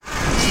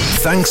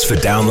Thanks for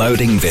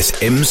downloading this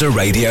IMSA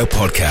Radio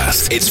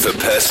podcast. It's for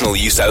personal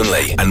use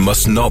only and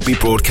must not be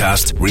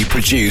broadcast,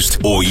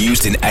 reproduced, or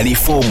used in any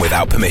form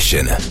without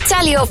permission.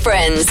 Tell your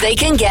friends they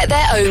can get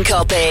their own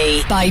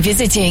copy by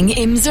visiting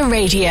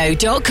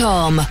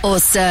imsaradio.com or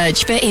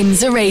search for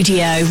IMSA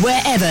Radio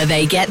wherever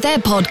they get their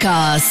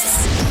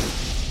podcasts.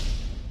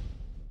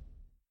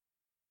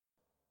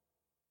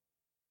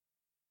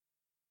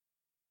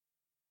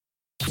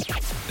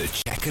 The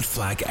checkered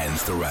flag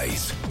ends the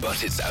race,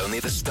 but it's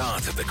only the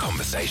start of the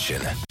conversation.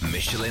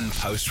 Michelin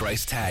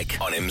post-race tech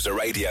on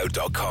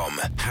imsaradio.com.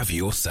 Have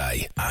your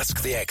say.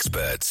 Ask the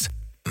experts.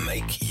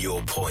 Make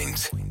your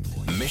point.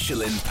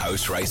 Michelin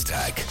post-race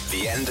tech.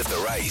 The end of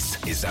the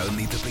race is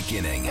only the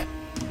beginning.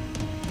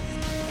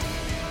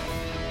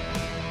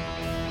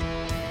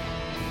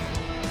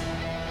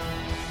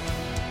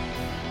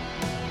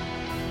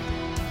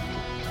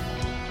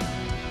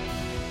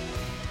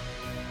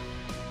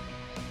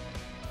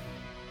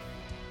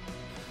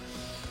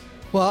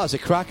 Well, that was a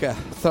cracker.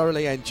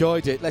 Thoroughly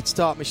enjoyed it. Let's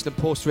start Michelin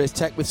post-race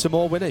tech with some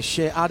more winners.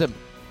 Shea Adam.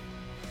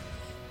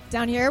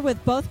 Down here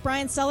with both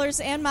Brian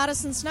Sellers and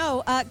Madison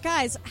Snow.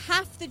 Guys,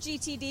 half the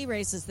GTD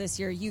races this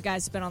year, you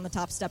guys have been on the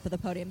top step of the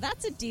podium.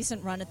 That's a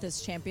decent run at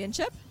this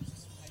championship.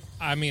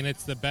 I mean,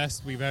 it's the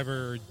best we've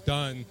ever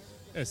done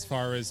as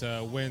far as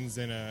wins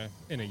in a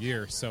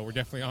year. So we're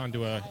definitely on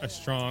to a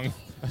strong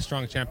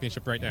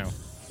championship right now.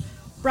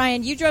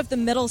 Brian, you drove the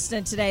middle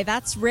stint today.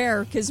 That's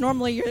rare because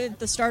normally you're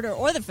the starter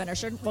or the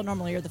finisher. Well,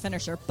 normally you're the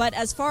finisher. But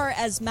as far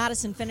as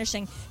Madison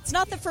finishing, it's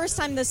not the first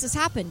time this has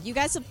happened. You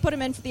guys have put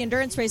him in for the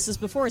endurance races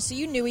before, so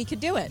you knew he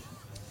could do it.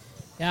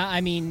 Yeah, I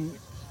mean,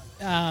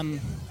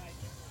 I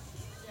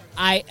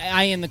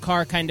in the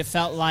car kind of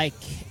felt like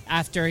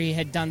after he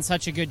had done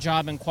such a good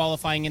job in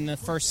qualifying in the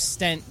first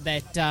stint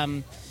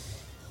that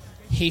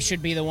he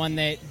should be the one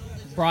that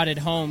brought it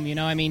home. You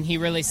know, I mean, he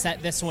really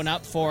set this one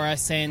up for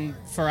us, and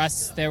for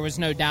us there was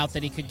no doubt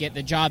that he could get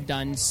the job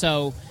done.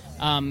 So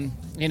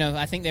you know,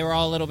 I think they were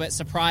all a little bit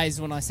surprised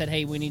when I said,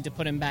 hey, we need to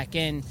put him back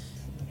in,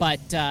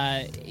 but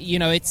you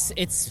know, it's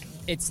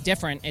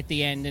different at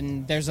the end,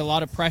 and there's a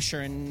lot of pressure,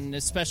 and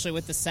especially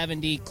with the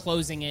 70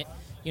 closing it,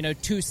 you know,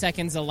 2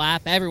 seconds a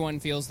lap, everyone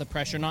feels the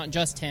pressure, not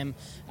just him,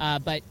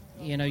 but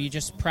you know, you're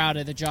just proud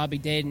of the job he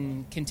did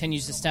and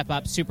continues to step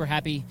up. Super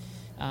happy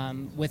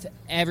with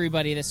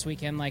everybody this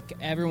weekend. Like,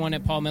 everyone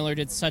at Paul Miller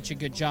did such a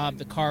good job.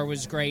 The car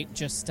was great.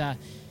 Just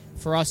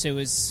for us, it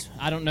was,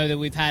 I don't know that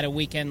we've had a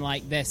weekend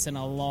like this in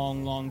a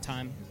long, long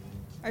time.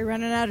 Are you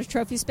running out of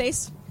trophy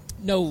space?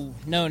 No.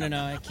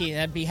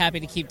 I'd be happy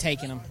to keep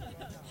taking them.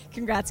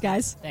 Congrats,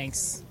 guys.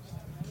 Thanks.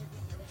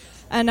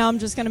 And now I'm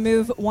just going to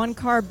move one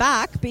car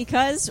back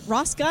because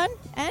Ross Gunn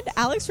and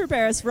Alex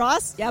Riberas.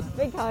 Ross, yep,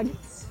 big hug.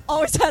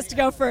 Always has to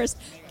go first.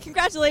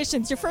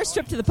 Congratulations, your first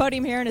trip to the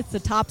podium here, and it's the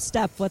top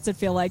step. What's it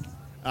feel like?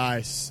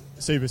 It's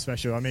super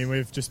special. I mean,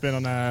 we've just been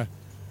on a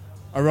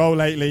roll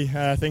lately.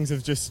 Things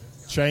have just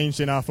changed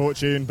in our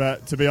fortune,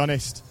 but to be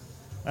honest,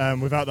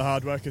 without the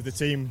hard work of the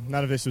team,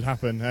 none of this would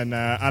happen. And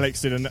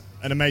Alex did an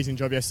amazing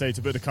job yesterday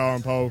to put the car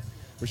on pole,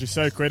 which is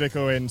so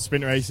critical in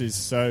sprint races.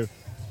 So,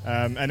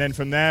 and then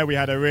from there, we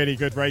had a really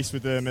good race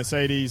with the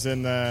Mercedes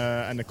and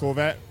the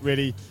Corvette.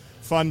 Really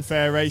fun,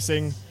 fair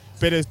racing.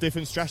 Bit of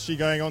different strategy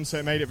going on, so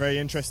it made it very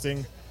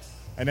interesting.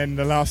 And then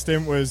the last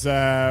stint was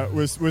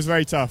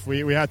very tough.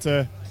 We had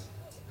to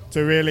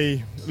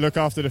really look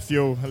after the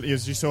fuel.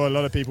 As you saw, a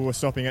lot of people were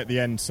stopping at the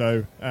end.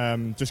 So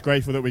just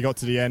grateful that we got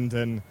to the end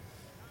and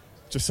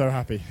just so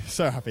happy.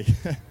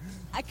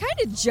 I kind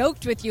of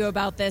joked with you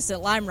about this at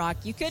Lime Rock.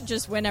 You could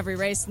just win every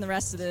race in the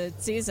rest of the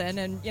season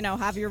and, you know,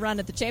 have your run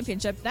at the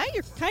championship. Now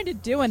you're kind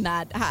of doing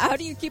that. How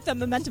do you keep that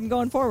momentum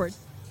going forward?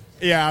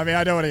 Yeah, I mean,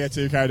 I don't want to get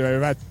too carried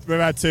away. We've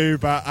had two,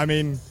 but I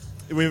mean,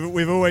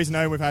 we've always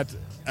known we've had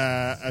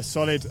a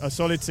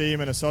solid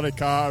team and a solid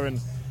car, and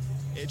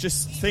it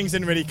just, things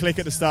didn't really click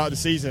at the start of the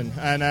season,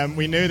 and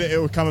we knew that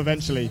it would come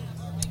eventually.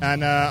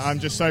 And I'm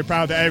just so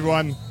proud that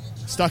everyone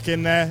stuck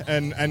in there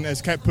and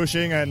has kept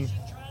pushing. And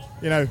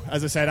you know,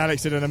 as I said,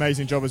 Alex did an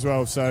amazing job as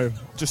well. So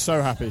just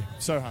so happy.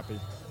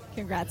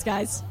 Congrats,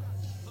 guys.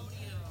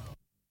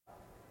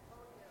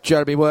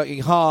 Jeremy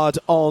working hard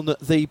on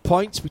the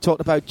points. We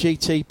talked about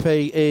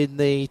GTP in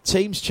the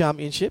Teams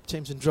Championship,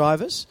 teams and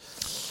drivers.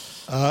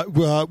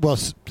 Well,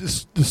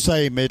 it's the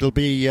same. It'll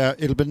be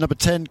number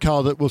 10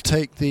 car that will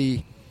take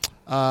the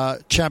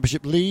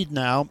championship lead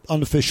now,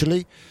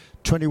 unofficially,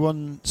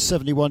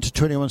 2171 to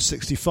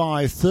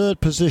 2165.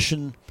 Third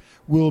position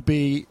will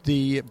be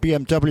the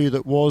BMW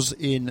that was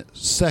in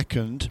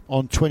second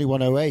on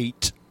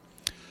 2108.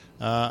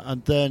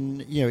 And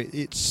then, you know,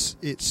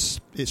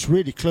 it's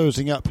really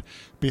closing up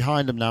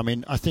behind them now. I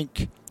mean, I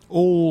think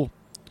all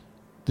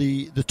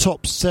the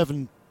top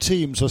 7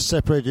 teams are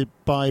separated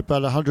by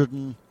about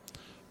 100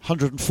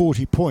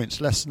 140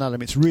 points, less than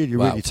Adam. It's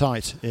really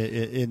tight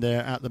in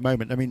there at the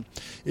moment. I mean,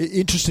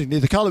 interestingly,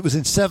 the car that was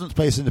in 7th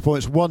place in the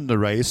points won the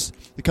race.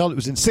 The car that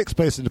was in 6th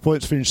place in the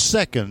points finished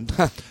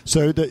 2nd.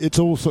 So that it's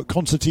all sort of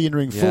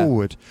concertinaing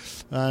forward.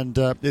 And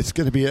it's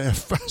going to be a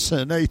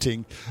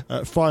fascinating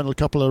final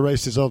couple of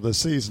races of the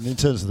season in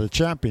terms of the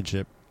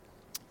championship.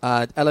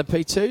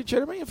 LMP2,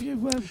 Jeremy, have you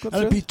gone through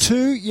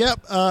LMP2,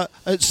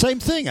 yep. Same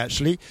thing,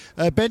 actually.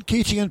 Ben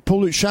Keating and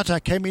Paul-Luc Chatin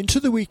came into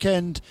the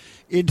weekend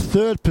in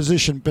 3rd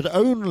position, but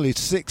only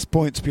 6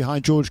 points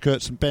behind George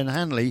Kurtz and Ben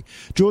Hanley.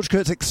 George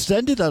Kurtz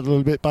extended that a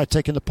little bit by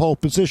taking the pole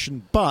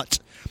position, but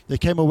they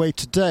came away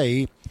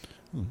today.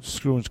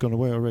 Screwing's gone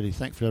away already.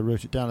 Thankfully, I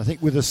wrote it down. I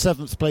think with a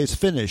 7th place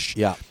finish.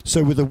 Yeah.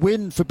 So with a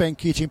win for Ben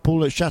Keating and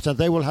Paul-Luc Chatin,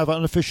 they will have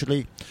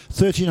unofficially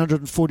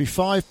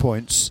 1,345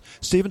 points.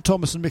 Stephen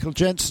Thomas and Mikkel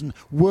Jensen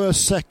were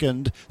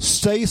second,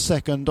 stay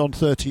second on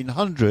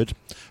 1,300.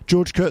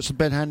 George Kurtz and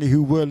Ben Hanley,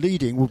 who were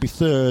leading, will be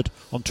third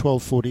on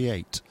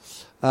 1,248.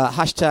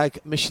 Hashtag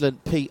Michelin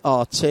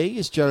PRT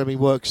as Jeremy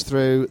works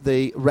through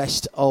the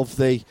rest of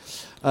the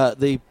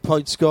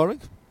point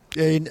scoring.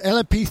 In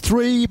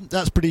LMP3,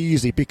 that's pretty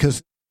easy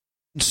because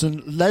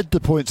Jensen led the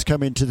points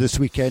come into this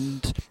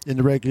weekend in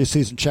the regular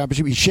season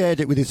championship. He shared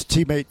it with his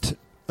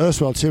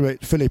erstwhile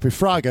teammate Felipe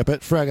Fraga,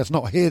 but Fraga's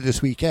not here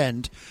this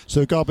weekend,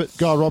 so Gar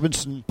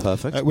Robinson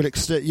will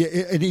extend. Yeah,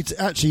 and it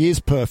actually is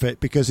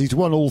perfect because he's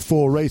won all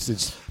 4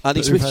 races that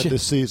we've had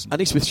this season.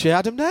 And he's with Shea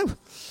Adam now.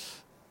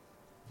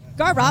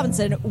 Gar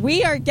Robinson,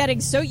 we are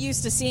getting so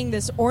used to seeing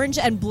this orange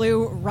and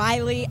blue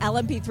Riley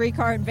LMP3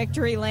 car in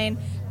victory lane,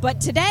 but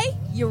today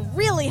you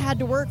really had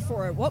to work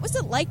for it. What was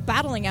it like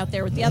battling out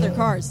there with the other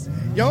cars?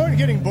 Y'all aren't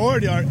getting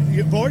bored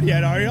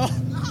yet, are y'all?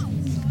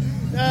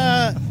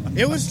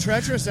 It was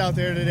treacherous out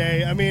there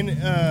today. I mean,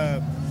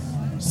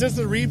 since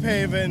the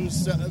repave and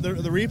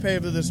the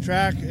repave of this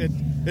track,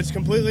 it's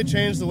completely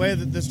changed the way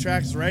that this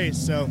track's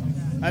raced. So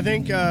I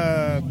think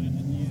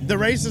the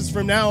races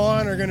from now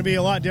on are going to be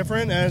a lot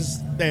different,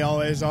 as they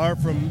always are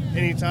from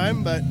any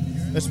time, but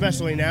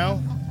especially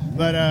now.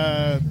 But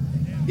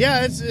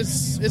yeah,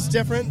 it's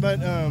different. But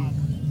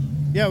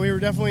yeah, we were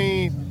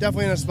definitely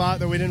in a spot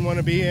that we didn't want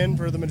to be in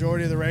for the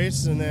majority of the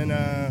race, and then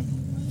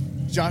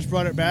Josh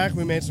brought it back.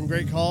 We made some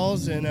great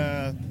calls, and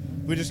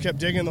we just kept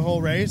digging the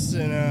whole race,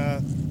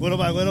 and little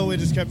by little we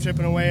just kept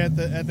chipping away at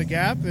the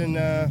gap, and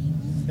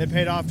it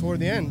paid off toward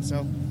the end.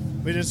 So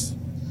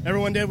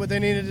everyone did what they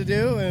needed to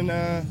do, and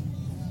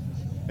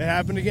it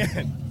happened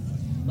again.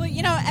 Well,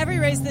 you know, every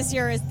race this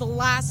year is the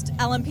last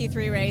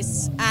LMP3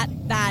 race at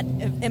that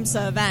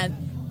IMSA event.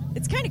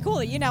 It's kind of cool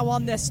that you now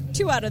won this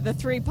 2 out of the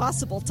 3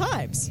 possible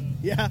times.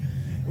 Yeah,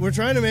 we're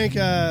trying to make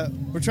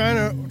we're trying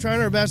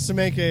our best to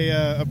make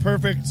a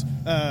perfect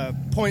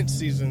point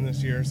season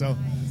this year. So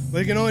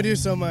we can only do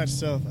so much.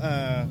 So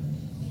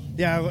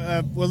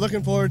yeah, we're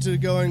looking forward to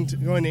going to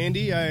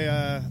Indy.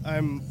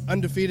 I'm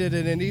undefeated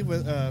at Indy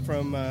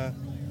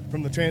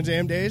from the Trans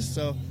Am days,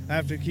 so I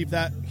have to keep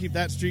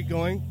that streak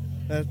going.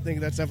 I think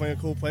that's definitely a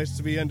cool place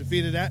to be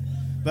undefeated at.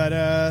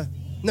 But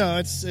no,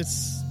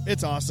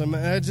 it's awesome.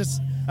 I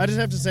just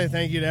have to say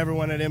thank you to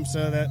everyone at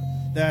IMSA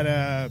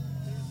that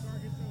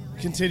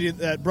continued,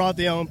 that brought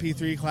the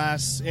LMP3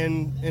 class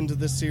into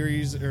this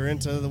series, or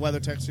into the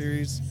WeatherTech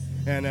series,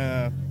 and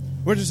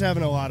we're just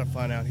having a lot of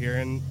fun out here.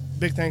 And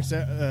big thanks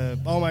to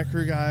all my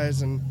crew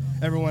guys and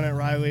everyone at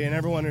Riley and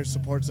everyone who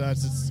supports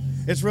us.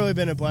 It's really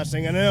been a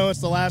blessing. And I know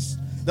it's the last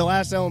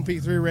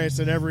LMP3 race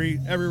at every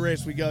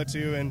race we go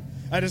to, and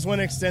I just want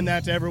to extend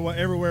that to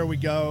everywhere we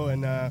go,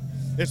 and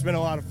it's been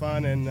a lot of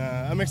fun, and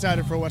I'm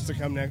excited for what's to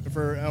come next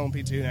for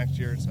LMP2 next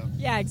year. So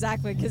yeah,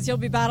 exactly, because you'll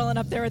be battling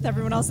up there with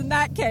everyone else in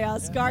that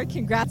chaos. Gar,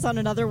 congrats on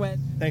another win.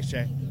 Thanks,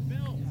 Jay.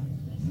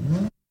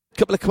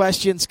 Couple of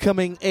questions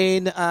coming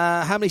in.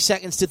 How many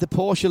seconds did the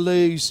Porsche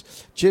lose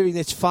during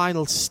its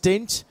final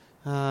stint?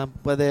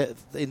 Whether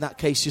in that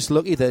case just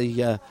lucky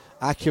the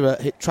Acura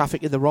hit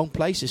traffic in the wrong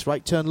place, this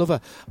right turn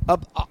lover.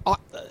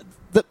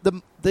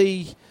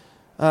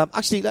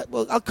 Actually,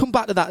 I'll come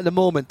back to that in a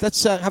moment.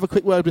 Let's have a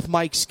quick word with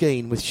Mike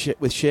Skeen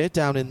with Shea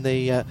down in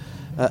the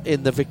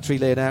victory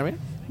lane area.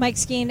 Mike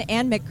Skeen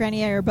and Mick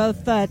Grenier are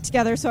both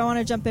together, so I want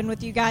to jump in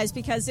with you guys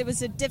because it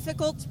was a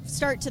difficult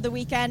start to the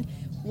weekend.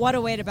 What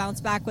a way to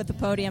bounce back with the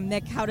podium.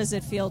 Mick, how does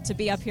it feel to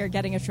be up here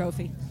getting a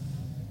trophy?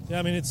 Yeah,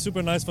 I mean, it's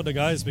super nice for the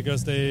guys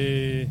because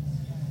they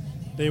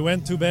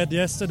went to bed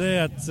yesterday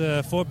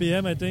at 4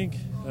 p.m., I think.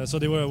 So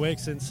they were awake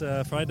since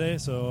Friday,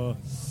 so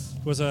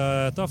it was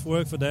tough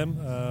work for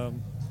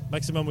them.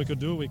 Maximum we could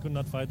do. We could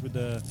not fight with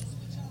the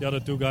other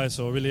 2 guys,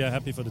 so really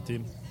happy for the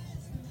team.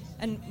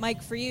 And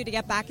Mike, for you to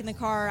get back in the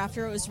car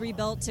after it was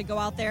rebuilt, to go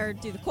out there,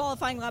 do the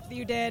qualifying lap that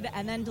you did,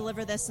 and then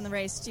deliver this in the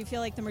race, do you feel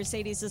like the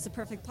Mercedes is the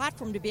perfect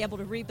platform to be able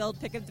to rebuild,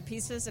 pick up the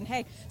pieces, and,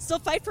 hey, still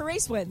fight for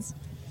race wins?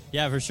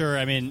 Yeah, for sure.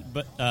 I mean,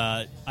 but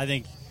I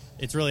think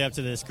it's really up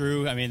to this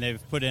crew. I mean,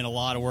 they've put in a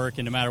lot of work,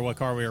 and no matter what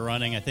car we were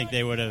running, I think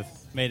they would have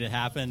made it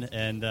happen.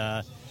 And,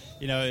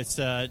 you know, it's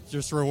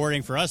just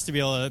rewarding for us to be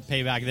able to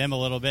pay back them a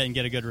little bit and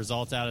get a good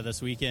result out of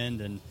this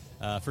weekend. And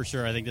for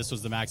sure, I think this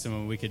was the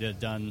maximum we could have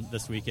done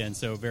this weekend.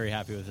 So very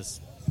happy with this.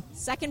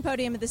 Second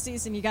podium of the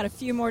season. You got a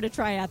few more to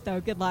try at, though.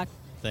 Good luck.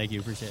 Thank you.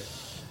 Appreciate it.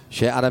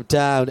 Shea Adam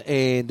down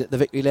in the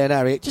victory lane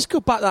area. Just go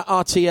back to that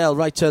RTL,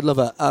 right turn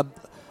lover. I'm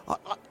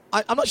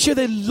not sure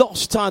they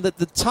lost time. The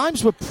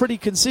times were pretty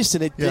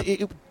consistent.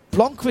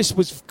 Blomqvist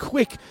was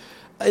quick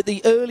at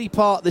the early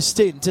part of the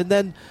stint, and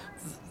then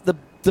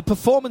the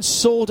performance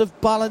sort of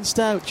balanced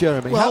out,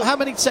 Jeremy. Well, how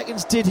many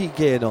seconds did he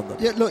gain on them?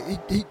 Yeah, look,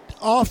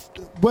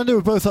 when they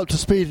were both up to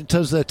speed in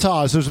terms of their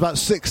tyres, there was about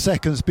 6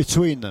 seconds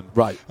between them.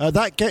 Right.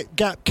 That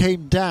gap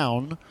came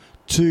down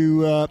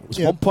to... it was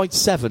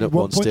 1.7 at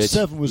one stage.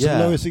 1.7 was the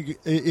lowest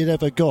it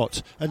ever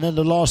got. And then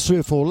the last 3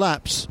 or 4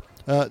 laps,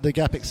 the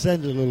gap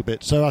extended a little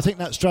bit. So I think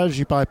that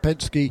strategy by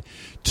Penske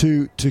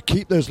to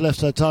keep those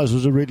left-hand tyres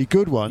was a really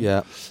good one.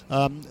 Yeah.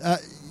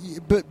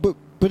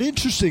 But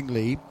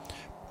interestingly,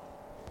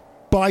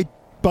 by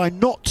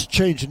not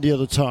changing the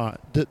other tyre,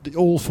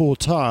 all 4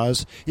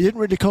 tyres,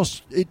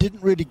 it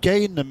didn't really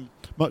gain them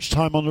much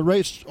time on the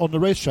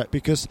racetrack,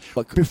 because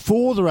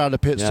before the round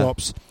of pit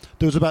stops,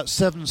 there was about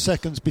 7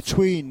 seconds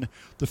between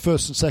the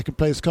first and second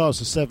place cars,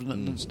 the 7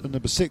 and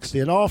number 60,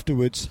 and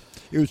afterwards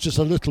it was just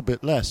a little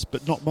bit less,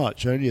 but not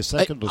much, only a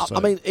second or so. I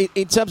mean,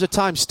 in terms of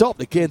time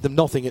stopped, it gained them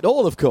nothing at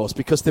all, of course,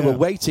 because they were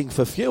waiting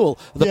for fuel.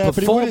 The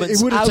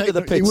performance out of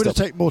the pit stop. It would have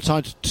taken more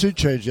time to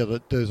change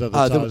those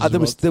other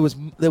tyres.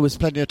 There was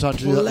plenty of time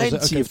to do that.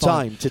 Plenty of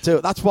time to do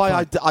it. That's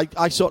why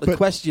I sort of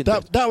questioned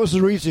it. That was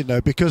the reason,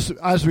 though, because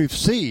as we've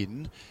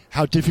seen,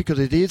 how difficult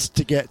it is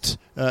to get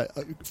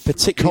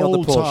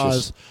particularly cold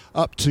tyres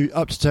up to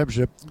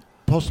temperature.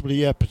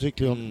 Possibly,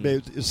 particularly on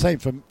the same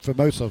for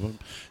most of them.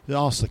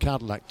 Ask the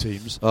Cadillac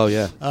teams. Oh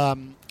yeah.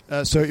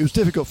 So it was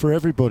difficult for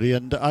everybody,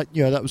 and that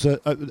was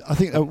I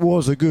think that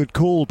was a good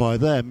call by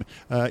them.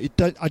 I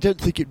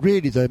don't think it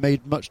really though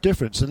made much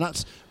difference, and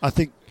that's, I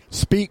think,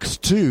 speaks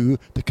to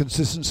the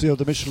consistency of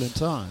the Michelin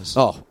tyres.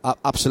 Oh,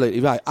 absolutely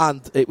right.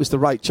 And it was the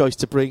right choice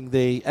to bring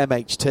the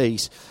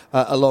MHTs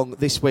along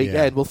this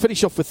weekend. Yeah. We'll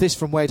finish off with this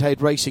from Wade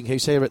Haid Racing,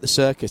 who's here at the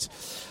circuit.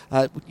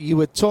 You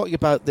were talking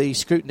about the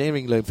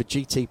scrutineering loom for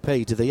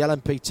GTP. Do the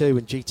LMP2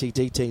 and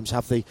GTD teams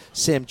have the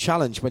same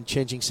challenge when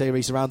changing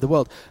series around the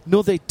world?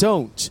 No, they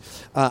don't,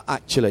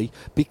 actually,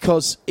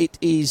 because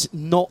it's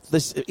not the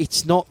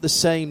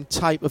same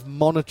type of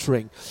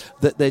monitoring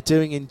that they're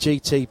doing in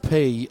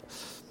GTP,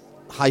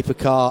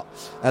 Hypercar,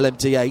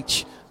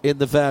 LMDH, in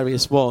the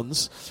various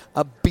ones,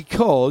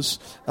 because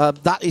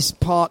that is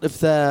part of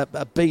their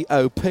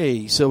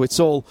BOP. So it's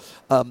all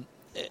on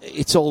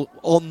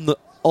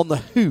the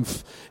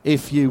hoof,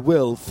 if you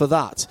will, for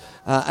that.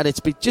 And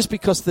it's just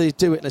because they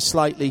do it in a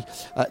slightly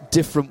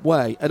different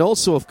way. And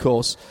also, of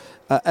course,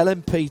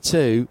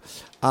 LMP2,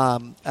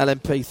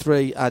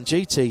 LMP3 and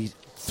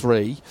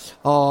GT3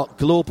 are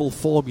global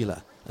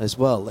formula as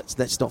well.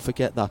 Let's not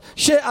forget that.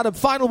 Shea Adam,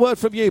 final word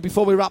from you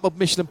before we wrap up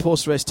Michelin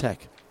Post-Race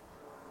Tech.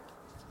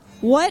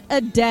 What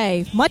a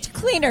day. Much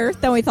cleaner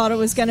than we thought it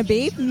was going to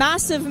be.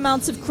 Massive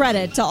amounts of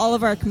credit to all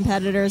of our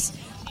competitors.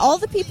 All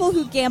the people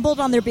who gambled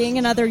on there being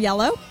another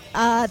yellow,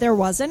 there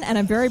wasn't, and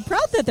I'm very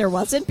proud that there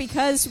wasn't,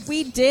 because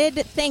we did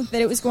think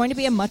that it was going to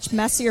be a much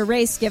messier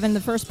race given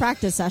the first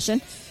practice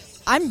session.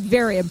 I'm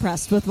very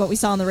impressed with what we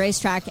saw on the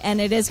racetrack, and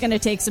it is going to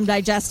take some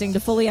digesting to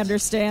fully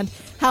understand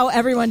how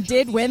everyone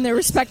did win their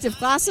respective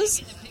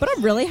classes, but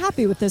I'm really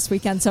happy with this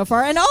weekend so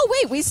far. And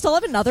we still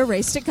have another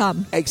race to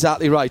come.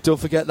 Exactly right. Don't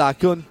forget that.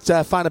 Go and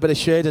find a bit of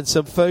shade and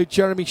some food.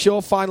 Jeremy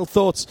Shaw, final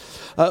thoughts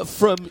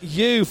from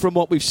you from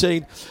what we've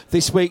seen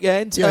this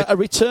weekend. Yeah. A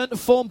return to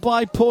form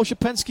by Porsche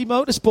Penske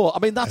Motorsport. I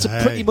mean, that's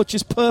pretty much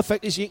as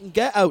perfect as you can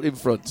get out in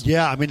front.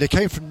 Yeah, I mean, they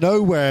came from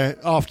nowhere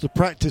after the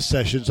practice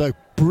session, so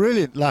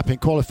brilliant lapping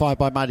qualified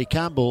by Matty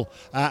Campbell,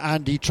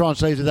 and he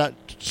translated that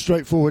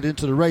straight forward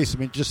into the race. I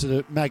mean, just did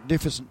a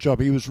magnificent job.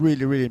 He was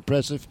really, really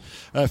impressive.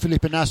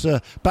 Felipe Nasser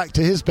back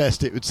to his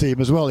best, it would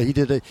seem, as well.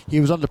 He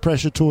was under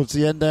pressure towards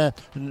the end there.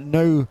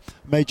 No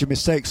major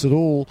mistakes at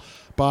all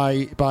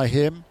by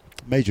him.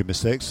 Major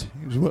mistakes.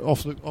 He was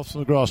off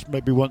the grass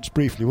maybe once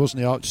briefly,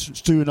 wasn't he?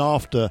 Soon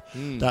after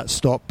that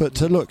stop. But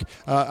look,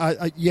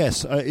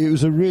 yes, it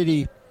was a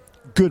really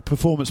good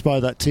performance by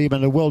that team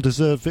and a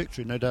well-deserved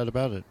victory, no doubt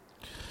about it.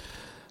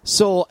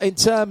 So, in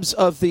terms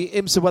of the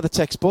IMSA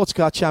WeatherTech Sports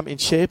Car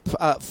Championship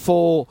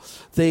for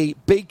the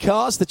big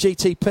cars, the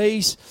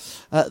GTPs,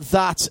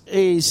 that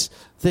is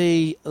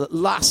the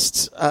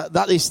last.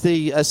 That is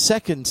the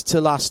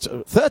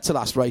third to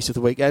last race of the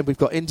weekend. We've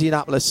got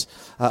Indianapolis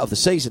of the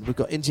season. We've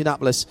got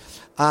Indianapolis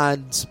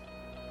and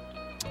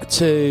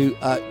to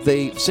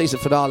the season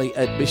finale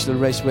at Michelin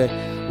Raceway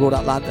Road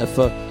Atlanta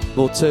for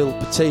Motul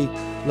Petit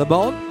Le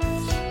Mans,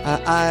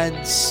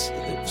 and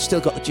still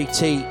got the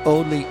GT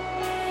only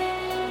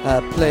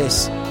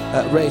place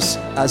race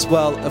as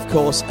well, of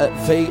course, at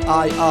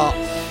VIR.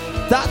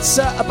 That's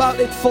about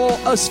it for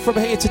us from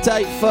here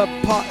today.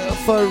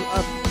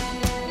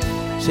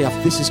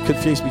 This has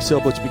confused me so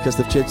much because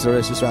they've changed the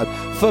races around.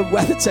 For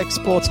WeatherTech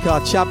Sports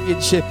Car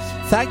Championship,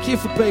 thank you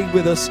for being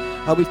with us.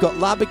 We've got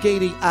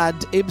Lamborghini and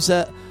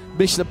IMSA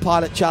Michelin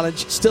Pilot Challenge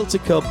still to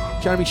come.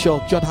 Jeremy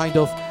Shaw, John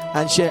Hindhaugh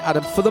and Shea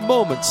Adam for the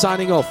moment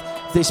signing off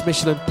this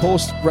Michelin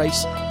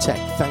post-race tech.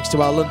 Thanks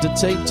to our London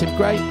team, Tim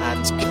Gray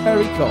and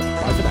Kerry Cobb.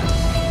 Bye for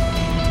now.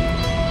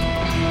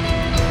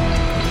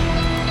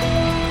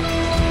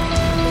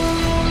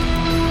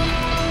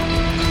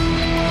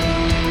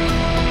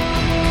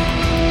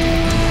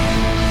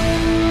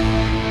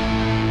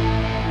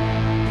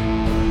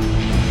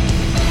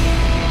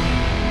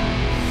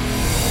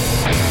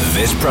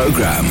 This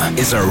program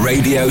is a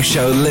Radio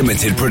Show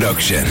Limited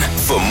production.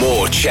 For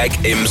more, check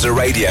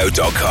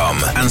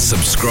imsaradio.com and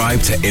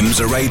subscribe to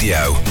IMSA Radio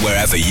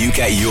wherever you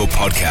get your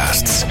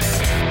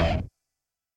podcasts.